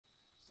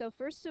So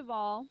first of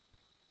all,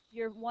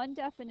 your one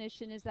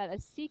definition is that a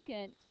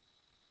segment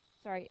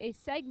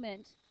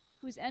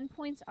whose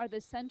endpoints are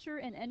the center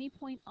and any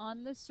point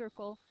on the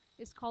circle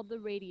is called the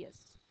radius.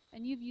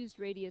 And you've used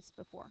radius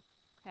before,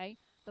 okay?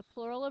 The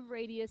plural of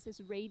radius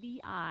is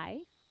radii,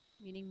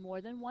 meaning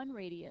more than one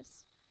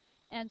radius.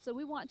 And so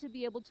we want to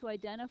be able to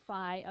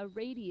identify a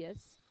radius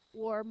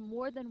or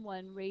more than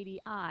one radii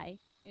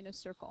in a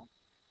circle.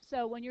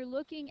 So when you're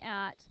looking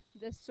at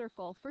this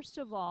circle, first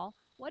of all,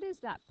 what is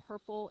that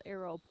purple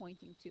arrow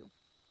pointing to?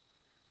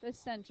 The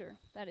center.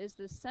 That is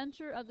the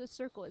center of the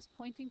circle is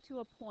pointing to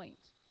a point.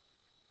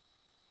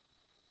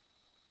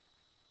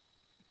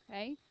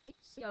 Okay,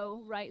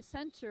 so right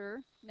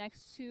center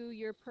next to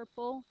your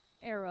purple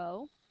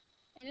arrow,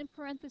 and in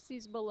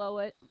parentheses below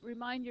it,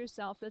 remind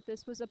yourself that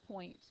this was a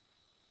point.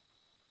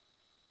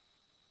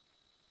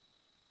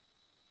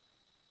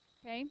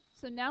 Okay,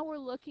 so now we're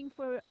looking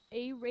for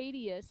a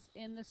radius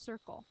in the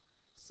circle.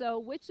 So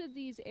which of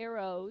these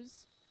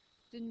arrows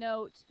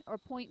denote or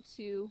point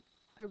to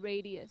a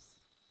radius?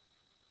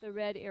 The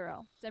red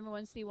arrow. Does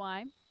everyone see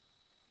why?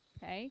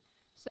 Okay,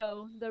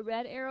 so the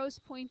red arrow is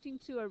pointing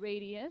to a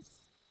radius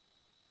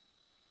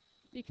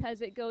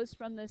because it goes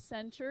from the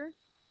center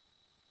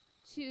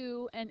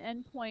to an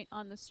endpoint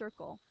on the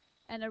circle.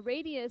 And a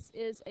radius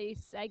is a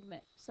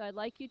segment. So I'd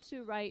like you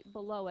to write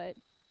below it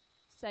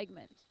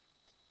segment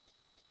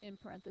in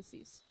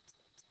parentheses.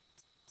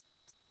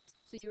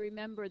 So you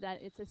remember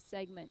that it's a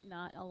segment,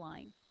 not a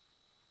line.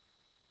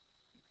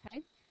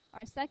 Okay.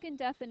 Our second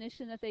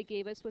definition that they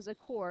gave us was a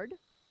chord.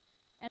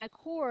 And a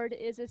chord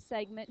is a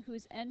segment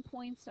whose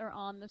endpoints are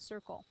on the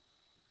circle.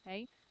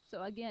 Okay.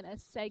 So again, a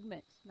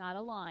segment, not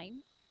a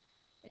line.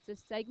 It's a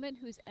segment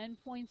whose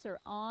endpoints are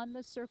on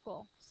the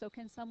circle. So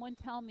can someone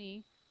tell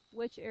me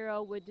which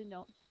arrow would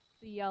denote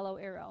the yellow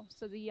arrow?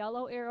 So the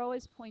yellow arrow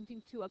is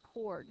pointing to a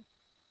chord.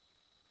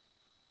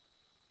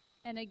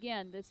 And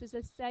again, this is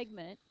a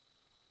segment.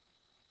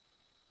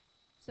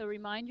 So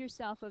remind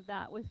yourself of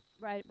that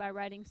by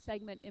writing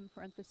segment in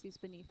parentheses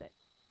beneath it.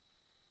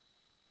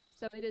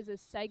 So it is a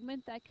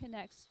segment that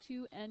connects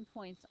two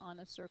endpoints on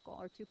a circle,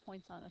 or 2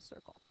 points on a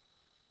circle.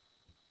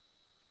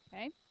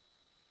 Okay?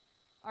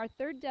 Our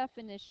third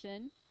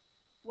definition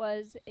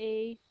was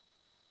a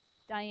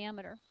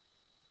diameter.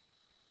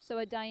 So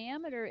a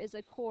diameter is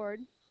a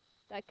chord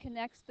that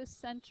connects the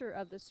center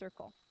of the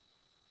circle.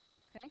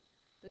 Okay?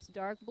 This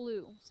dark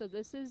blue. So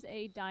this is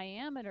a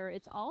diameter.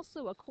 It's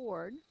also a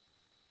chord,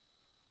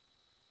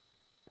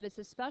 but it's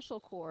a special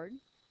chord,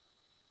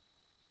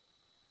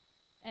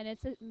 and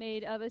it's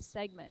made of a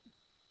segment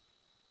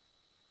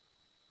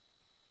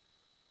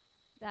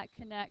that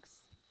connects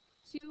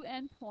 2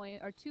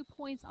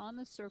 points on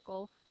the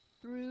circle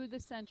through the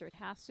center. It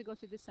has to go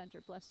through the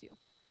center, bless you.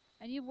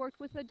 And you've worked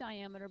with a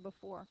diameter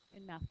before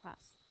in math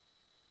class.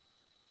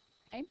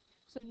 Okay,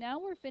 so now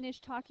we're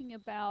finished talking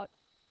about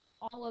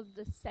all of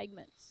the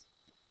segments.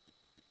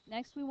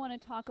 Next we want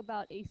to talk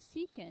about a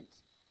secant,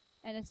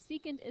 and a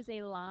secant is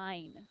a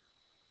line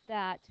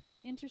that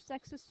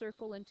intersects a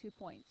circle in 2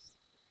 points.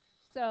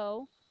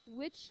 So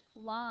which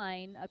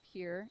line up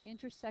here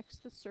intersects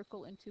the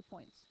circle in 2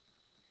 points?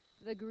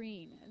 The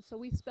green. And so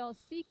we spell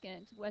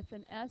secant with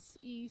an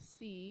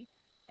S-E-C-A-N-T,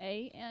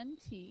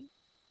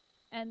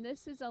 and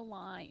this is a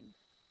line,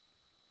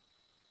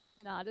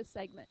 not a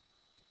segment.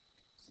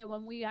 So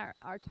when we are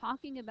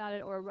talking about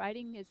it or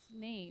writing its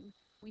name,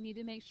 we need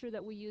to make sure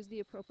that we use the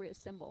appropriate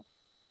symbol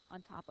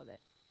on top of it.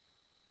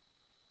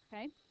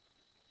 Okay?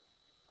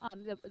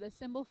 The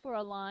symbol for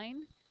a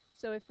line,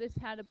 so if this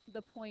had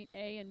the point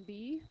A and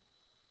B,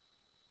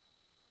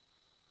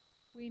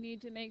 we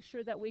need to make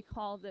sure that we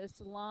call this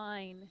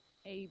line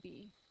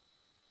AB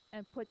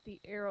and put the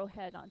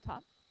arrowhead on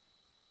top.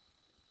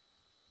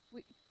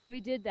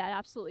 We did that,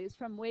 absolutely. It's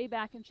from way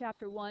back in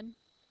chapter 1.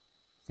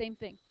 Same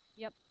thing.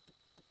 Yep.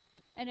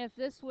 And if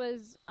this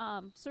was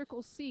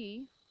circle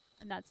C,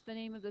 and that's the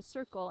name of the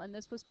circle, and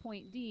this was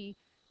point D,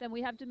 then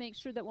we have to make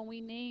sure that when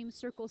we name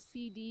circle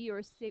CD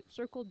or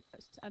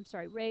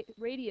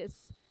radius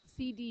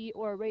CD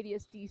or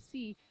radius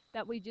DC,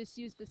 that we just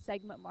use the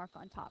segment mark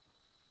on top.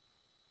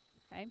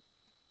 Okay?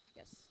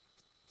 Yes.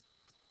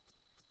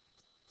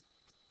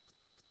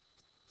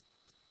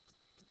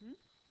 Mm-hmm.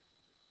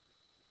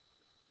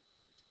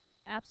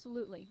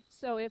 Absolutely.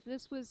 So if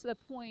this was the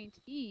point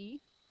E,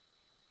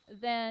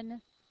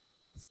 then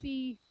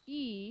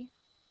CE,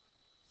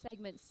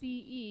 segment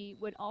CE,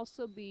 would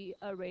also be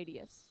a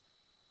radius.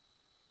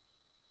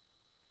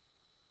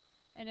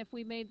 And if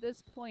we made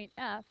this point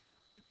F,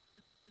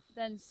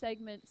 then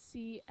segment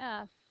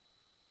CF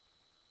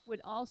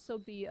would also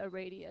be a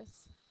radius.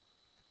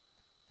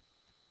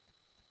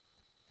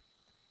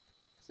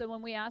 So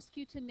when we ask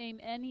you to name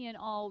any and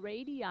all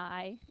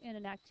radii in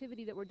an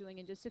activity that we're doing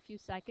in just a few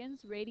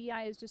seconds,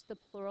 radii is just the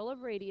plural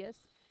of radius,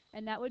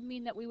 and that would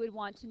mean that we would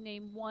want to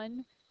name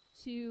 1,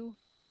 2,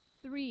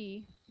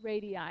 3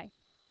 radii,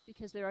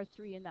 because there are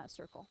 3 in that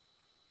circle.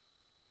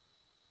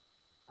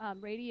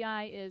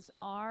 Radii is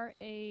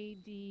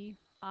R-A-D-I-I.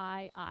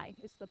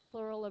 It's the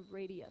plural of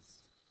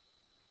radius.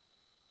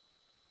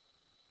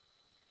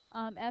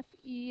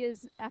 FE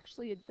is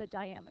actually the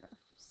diameter.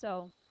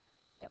 So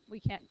yep, we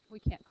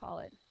can't call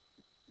it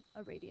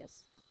a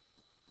radius.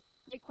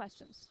 Great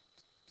questions.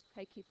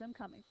 Okay, keep them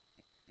coming.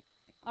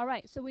 All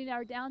right, so we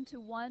are down to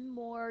one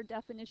more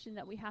definition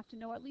that we have to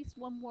know, at least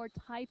one more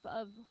type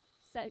of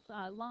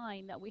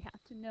line that we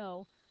have to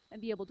know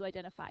and be able to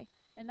identify,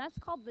 and that's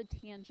called the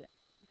tangent.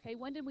 Okay,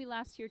 when did we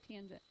last hear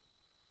tangent?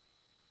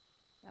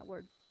 That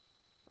word.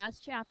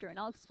 Last chapter, and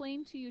I'll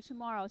explain to you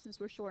tomorrow, since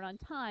we're short on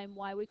time,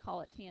 why we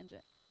call it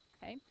tangent.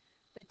 Okay,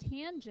 the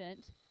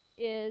tangent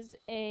is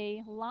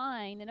a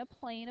line in a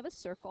plane of a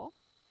circle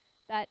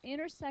that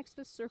intersects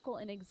the circle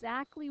in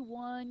exactly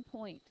one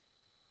point,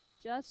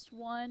 just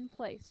one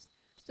place.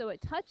 So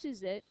it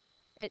touches it,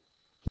 it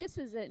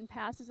kisses it, and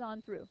passes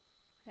on through.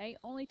 Okay,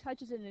 only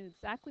touches it in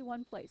exactly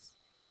one place.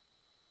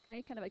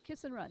 Okay, kind of a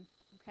kiss and run.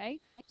 Okay,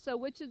 so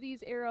which of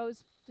these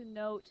arrows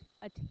denote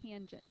a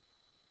tangent?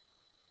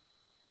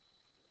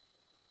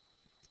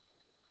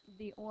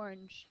 The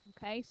orange.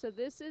 Okay, so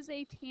this is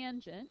a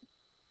tangent,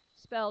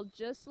 spelled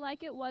just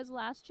like it was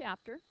last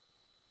chapter,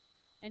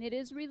 and it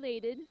is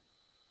related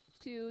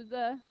to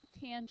the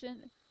tangent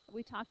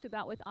we talked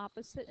about with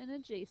opposite and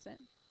adjacent.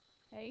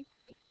 Okay,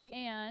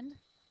 and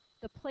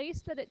the place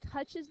that it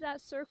touches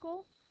that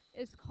circle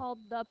is called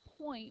the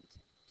point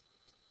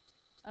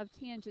of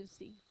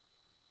tangency.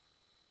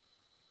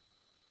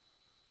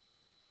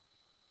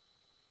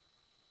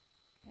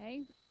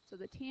 Okay, so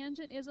the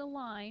tangent is a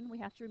line. We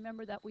have to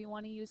remember that we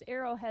want to use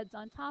arrowheads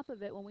on top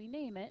of it when we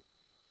name it.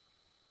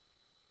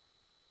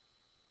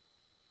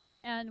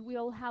 And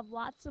we'll have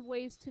lots of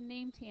ways to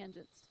name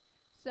tangents.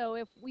 So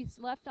if we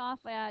left off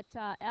at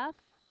F,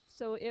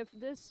 so if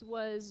this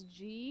was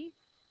G,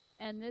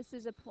 and this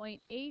is a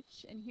point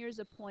H, and here's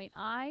a point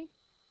I,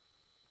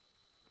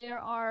 there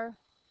are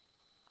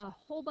a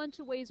whole bunch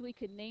of ways we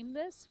could name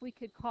this. We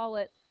could call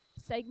it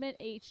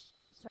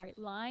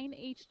line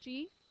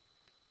HG,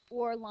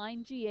 or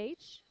line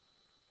GH,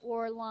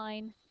 or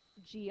line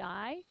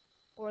GI,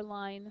 or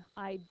line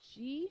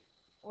IG,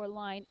 or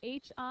line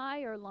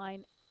HI, or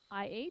line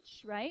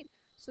IH, right?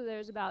 So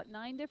there's about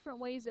 9 different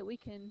ways that we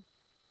can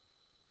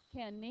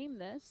name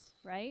this,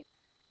 right?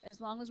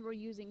 As long as we're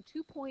using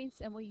 2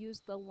 points and we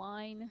use the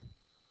line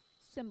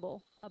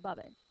symbol above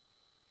it.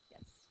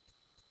 Yes.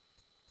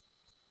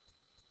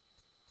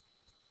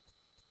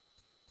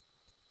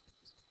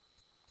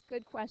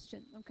 Good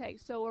question. Okay,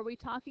 so are we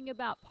talking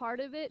about part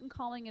of it and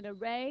calling it a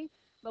ray,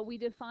 but we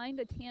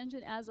defined a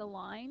tangent as a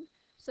line?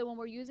 So when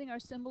we're using our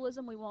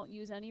symbolism, we won't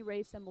use any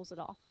ray symbols at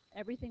all.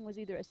 Everything was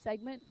either a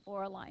segment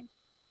or a line.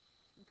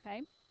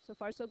 Okay, so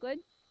far so good?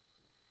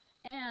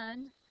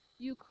 And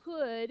you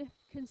could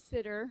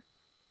consider,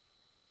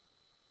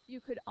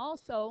 you could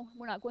also,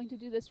 we're not going to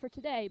do this for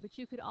today, but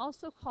you could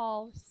also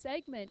call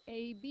segment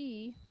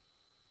AB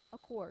a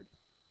chord.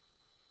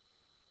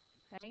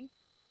 Okay,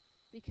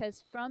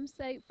 because from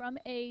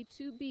A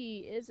to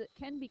B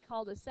can be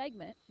called a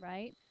segment,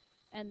 right?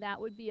 And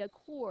that would be a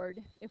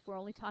chord if we're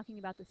only talking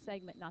about the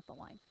segment, not the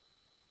line.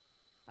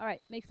 All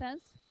right, make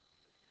sense?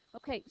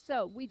 Okay,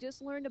 so we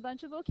just learned a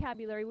bunch of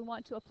vocabulary. We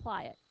want to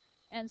apply it.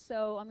 And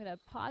so I'm going to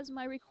pause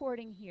my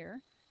recording here,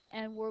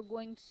 and we're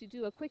going to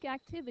do a quick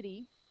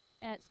activity,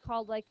 and it's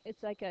called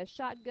it's like a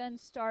shotgun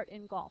start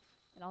in golf,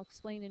 and I'll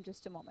explain in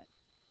just a moment.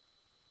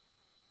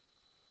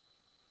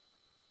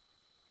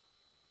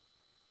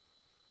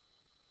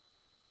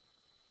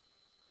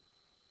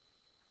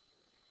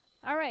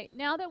 All right,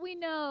 now that we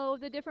know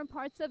the different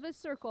parts of a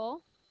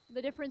circle,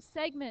 the different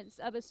segments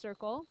of a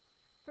circle,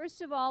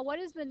 first of all, what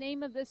is the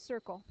name of this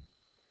circle?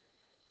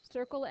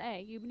 Circle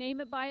A. You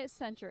name it by its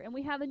center. And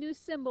we have a new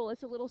symbol.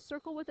 It's a little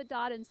circle with a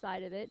dot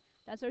inside of it.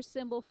 That's our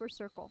symbol for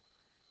circle.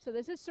 So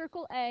this is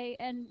circle A,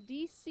 and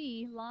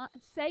DC,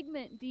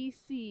 segment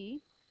DC.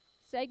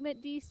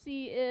 Segment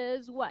DC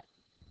is what?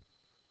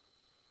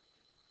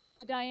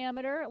 A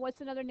diameter.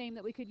 What's another name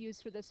that we could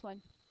use for this one?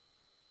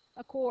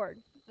 A chord.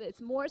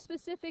 It's more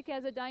specific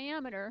as a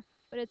diameter,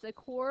 but it's a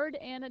chord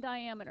and a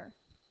diameter.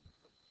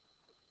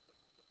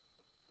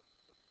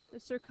 The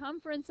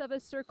circumference of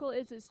a circle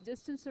is its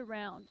distance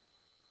around.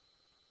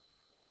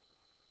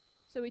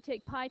 So we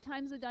take pi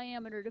times the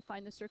diameter to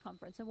find the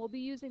circumference, and we'll be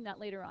using that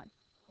later on.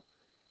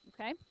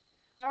 Okay?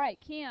 All right,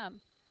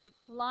 Cam.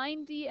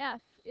 Line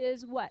DF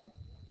is what?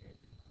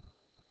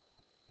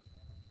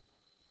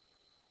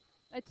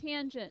 A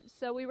tangent.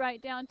 So we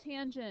write down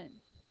tangent.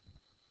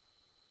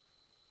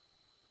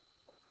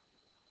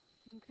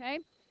 Okay?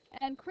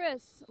 And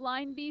Chris,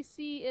 line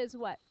BC is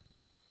what?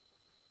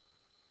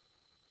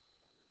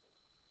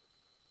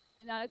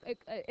 Now,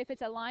 if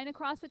it's a line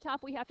across the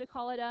top, we have to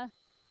call it a...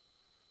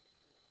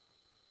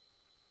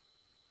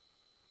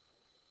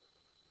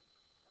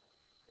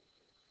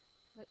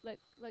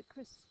 Let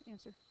Chris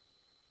answer.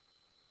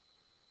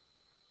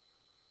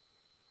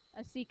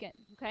 A secant.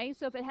 Okay,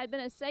 so if it had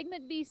been a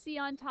segment BC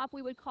on top,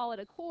 we would call it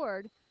a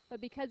chord, but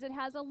because it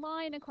has a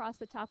line across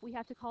the top, we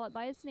have to call it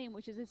by its name,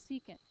 which is a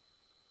secant.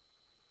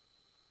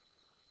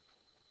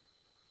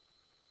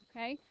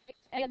 Okay,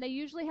 and they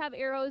usually have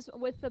arrows.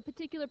 With the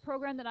particular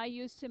program that I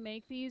use to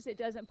make these, it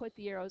doesn't put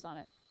the arrows on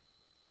it.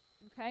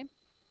 Okay?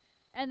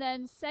 And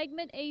then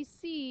segment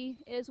AC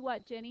is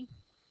what, Jenny?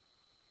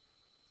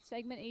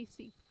 Segment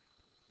AC.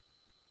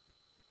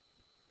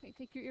 Okay,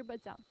 take your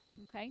earbuds out.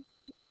 Okay?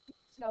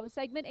 So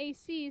segment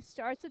AC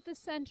starts at the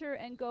center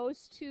and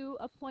goes to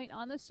a point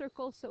on the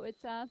circle, so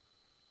it's a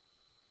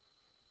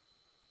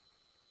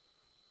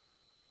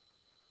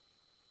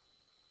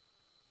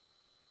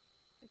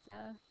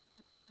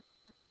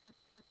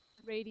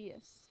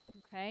radius.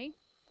 Okay?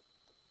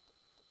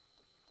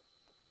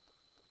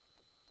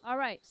 All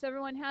right, so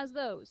everyone has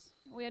those.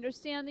 We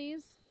understand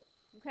these?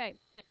 Okay.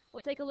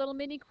 We'll take a little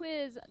mini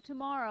quiz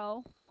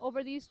tomorrow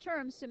over these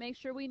terms to make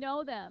sure we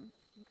know them.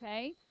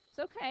 Okay? It's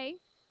okay.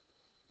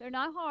 They're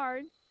not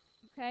hard.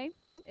 Okay?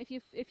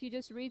 If you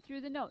just read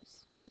through the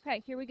notes.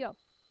 Okay, here we go.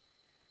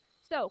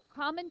 So,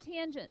 common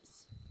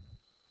tangents.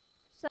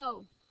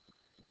 So,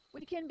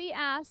 we can be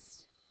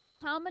asked,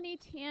 how many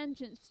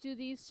tangents do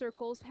these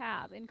circles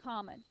have in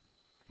common?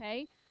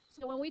 Okay?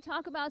 So when we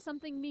talk about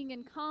something being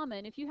in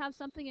common, if you have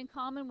something in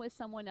common with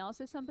someone else,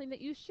 it's something that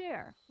you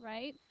share,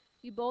 right?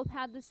 You both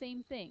have the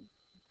same thing,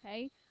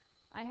 okay?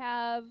 I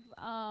have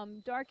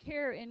dark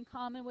hair in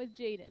common with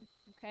Jaden,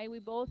 okay? We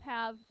both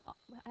have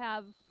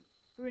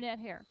brunette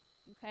hair,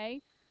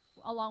 okay?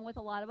 Along with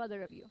a lot of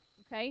other of you,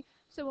 okay?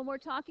 So when we're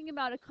talking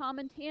about a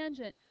common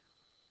tangent,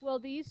 will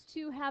these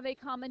two have a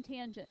common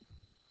tangent?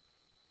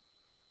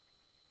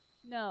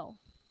 No.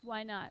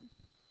 Why not?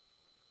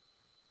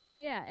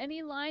 Yeah,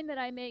 any line that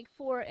I make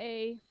for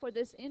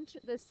this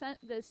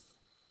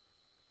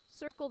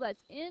circle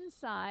that's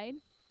inside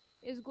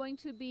is going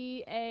to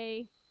be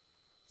a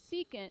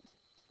secant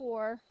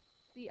for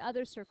the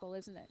other circle,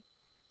 isn't it?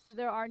 So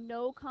there are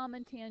no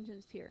common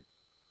tangents here,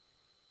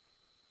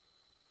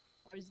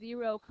 or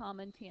zero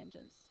common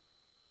tangents.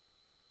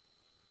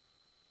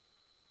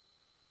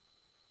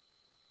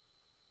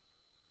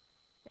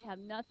 They have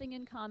nothing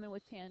in common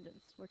with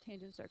tangents, where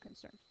tangents are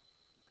concerned.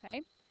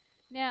 Okay?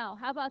 Now,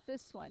 how about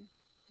this one?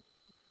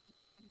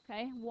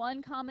 Okay,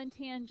 one common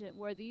tangent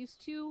where these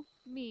two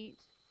meet,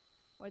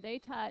 where they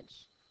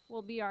touch,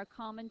 will be our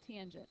common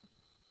tangent.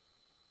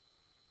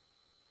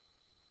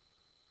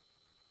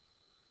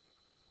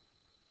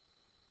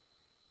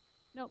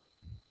 Nope.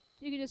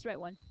 You can just write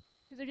one,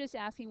 because they're just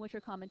asking which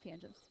are common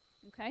tangents.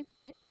 Okay?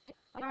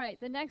 All right,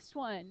 the next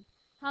one.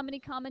 How many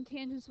common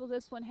tangents will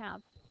this one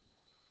have?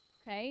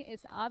 Okay,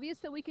 it's obvious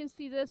that we can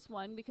see this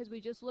one because we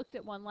just looked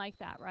at one like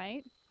that,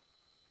 right?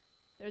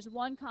 There's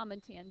one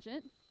common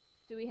tangent.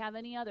 Do we have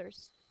any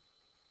others?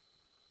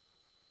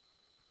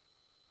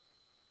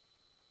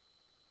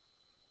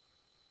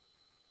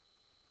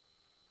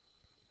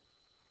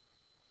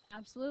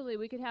 Absolutely,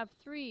 we could have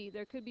three.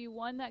 There could be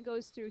one that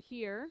goes through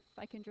here, if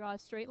I can draw a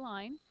straight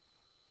line.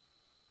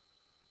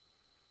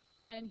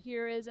 And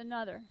here is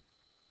another.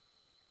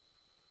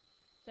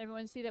 Does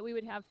everyone see that we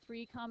would have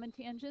three common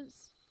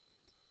tangents?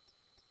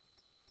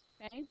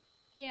 Okay.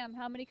 Cam,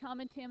 how many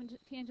common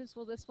tangents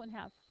will this one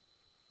have?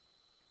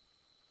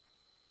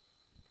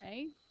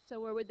 Okay,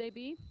 so where would they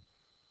be?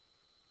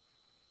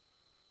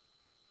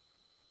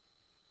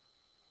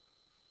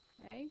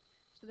 Okay,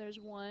 so there's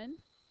one.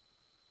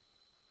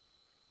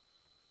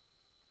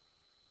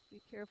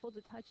 Be careful to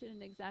touch it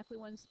in exactly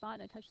one spot,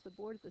 and I touched the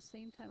board at the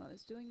same time I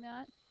was doing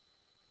that.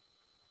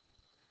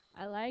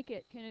 I like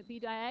it. Can it be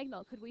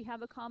diagonal? Could we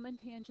have a common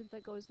tangent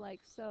that goes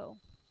like so?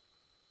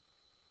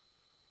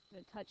 I'm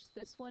going to touch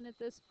this one at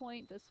this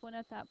point, this one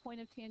at that point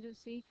of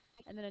tangency,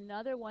 and then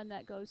another one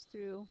that goes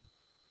through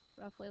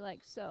roughly like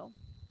so.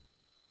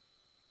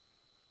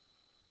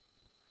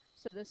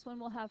 So this one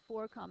will have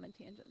four common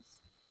tangents.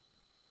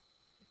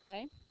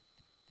 Okay?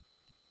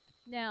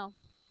 Now,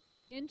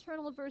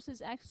 internal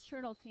versus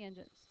external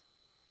tangents.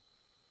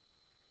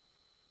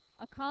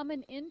 A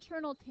common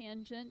internal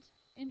tangent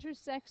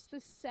intersects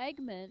the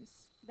segments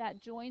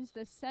that joins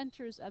the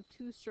centers of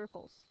two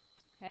circles.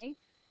 Okay?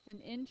 An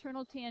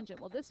internal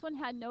tangent. Well, this one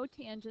had no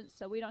tangents,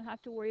 so we don't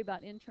have to worry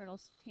about internal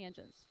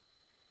tangents.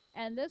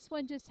 And this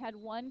one just had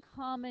one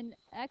common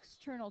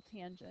external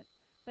tangent.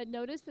 But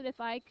notice that if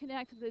I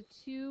connect the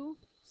two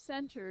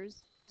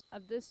centers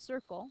of this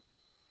circle,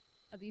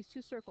 of these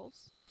two circles,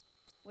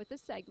 with a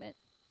segment,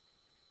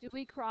 do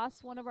we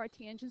cross one of our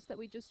tangents that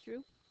we just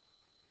drew?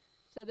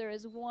 So there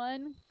is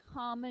one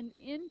common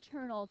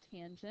internal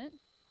tangent.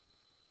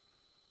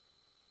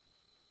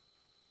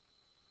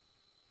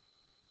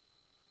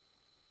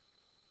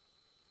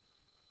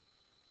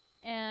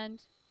 And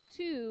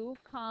two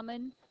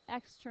common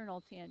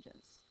external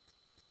tangents.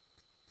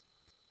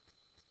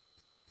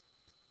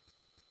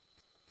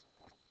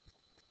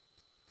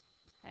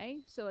 Okay,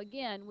 so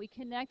again, we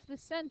connect the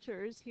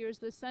centers. Here's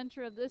the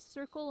center of this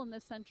circle and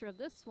the center of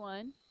this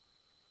one.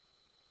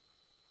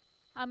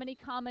 How many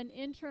common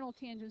internal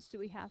tangents do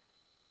we have?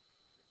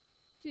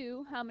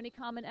 Two. How many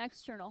common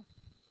external?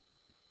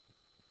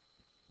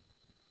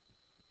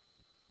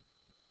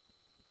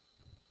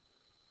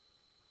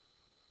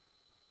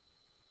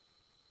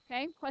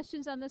 Okay,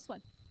 questions on this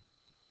one?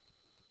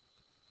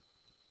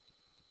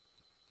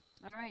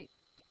 All right,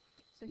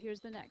 so here's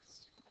the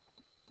next.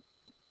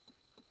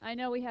 I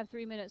know we have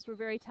 3 minutes. We're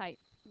very tight.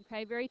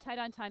 Okay, very tight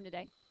on time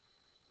today.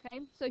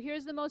 Okay, so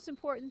here's the most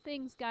important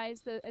things,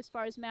 guys, as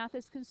far as math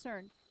is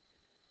concerned.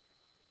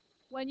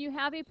 When you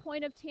have a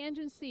point of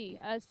tangency,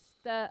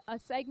 a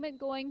segment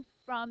going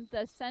from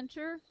the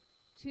center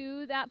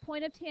to that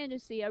point of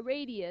tangency, a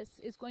radius,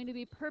 is going to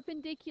be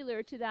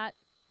perpendicular to that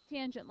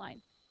tangent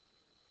line.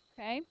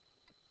 Okay,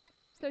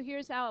 so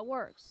here's how it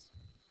works.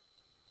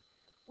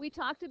 We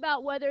talked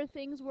about whether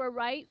things were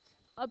right,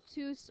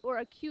 obtuse, or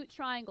acute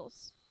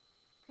triangles.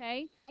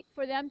 Okay,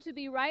 for them to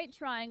be right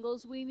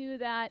triangles, we knew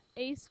that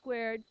a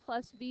squared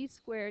plus b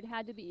squared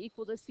had to be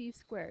equal to c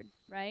squared,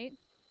 right?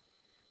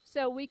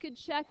 So we could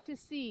check to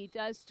see,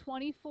 does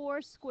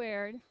 24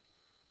 squared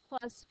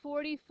plus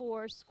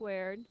 44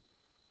 squared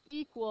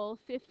equal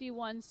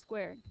 51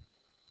 squared?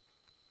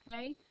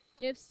 Okay,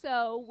 if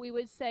so, we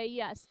would say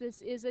yes,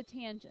 this is a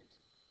tangent.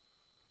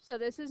 So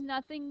this is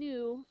nothing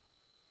new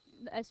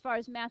as far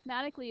as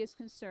mathematically is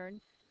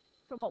concerned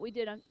from what we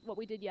did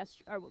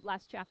yesterday or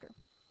last chapter.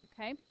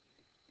 Okay,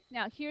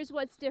 now here's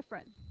what's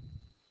different.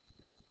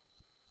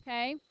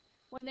 Okay,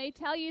 when they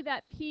tell you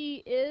that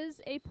P is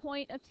a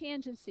point of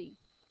tangency,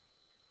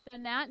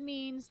 then that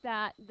means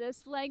that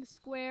this leg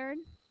squared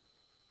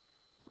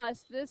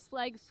plus this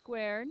leg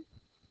squared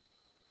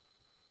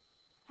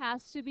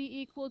has to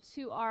be equal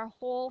to our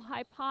whole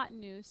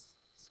hypotenuse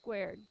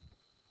squared.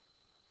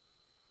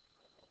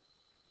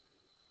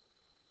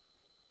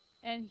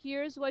 And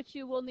here's what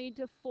you will need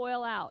to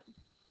FOIL out.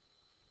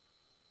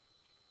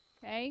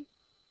 Okay,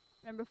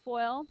 remember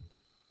FOIL?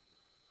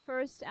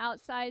 First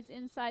outsides,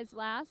 insides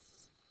last.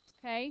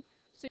 Okay,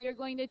 so you're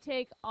going to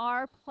take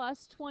r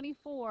plus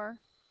 24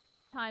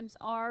 times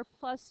r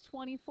plus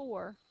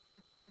 24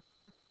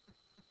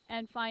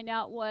 and find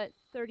out what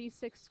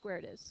 36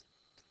 squared is.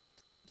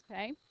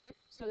 Okay,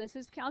 so this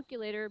is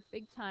calculator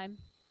big time.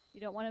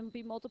 You don't want to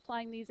be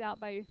multiplying these out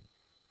by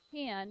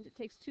hand. It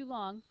takes too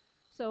long.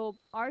 So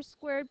r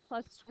squared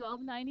plus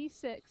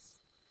 1296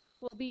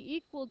 will be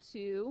equal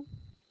to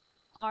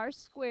r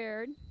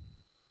squared.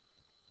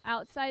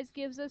 Outsides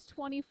gives us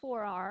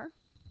 24r.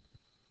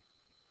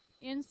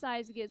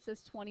 Insides gets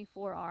us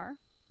 24r.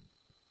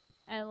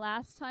 And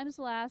last times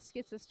last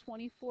gets us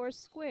 24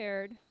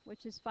 squared,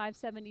 which is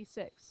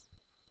 576.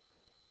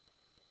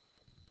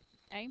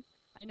 Okay,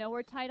 I know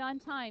we're tight on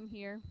time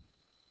here.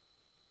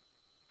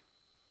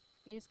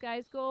 These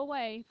guys go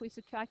away if we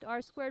subtract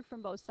r squared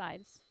from both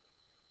sides.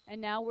 And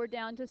now we're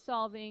down to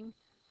solving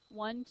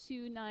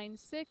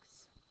 1296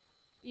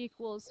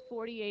 equals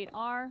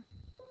 48r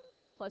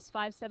plus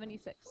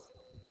 576.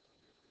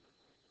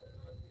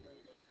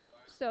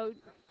 So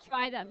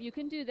try them. You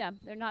can do them.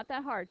 They're not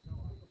that hard.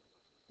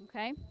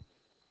 Okay?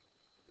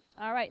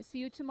 All right. See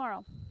you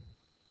tomorrow.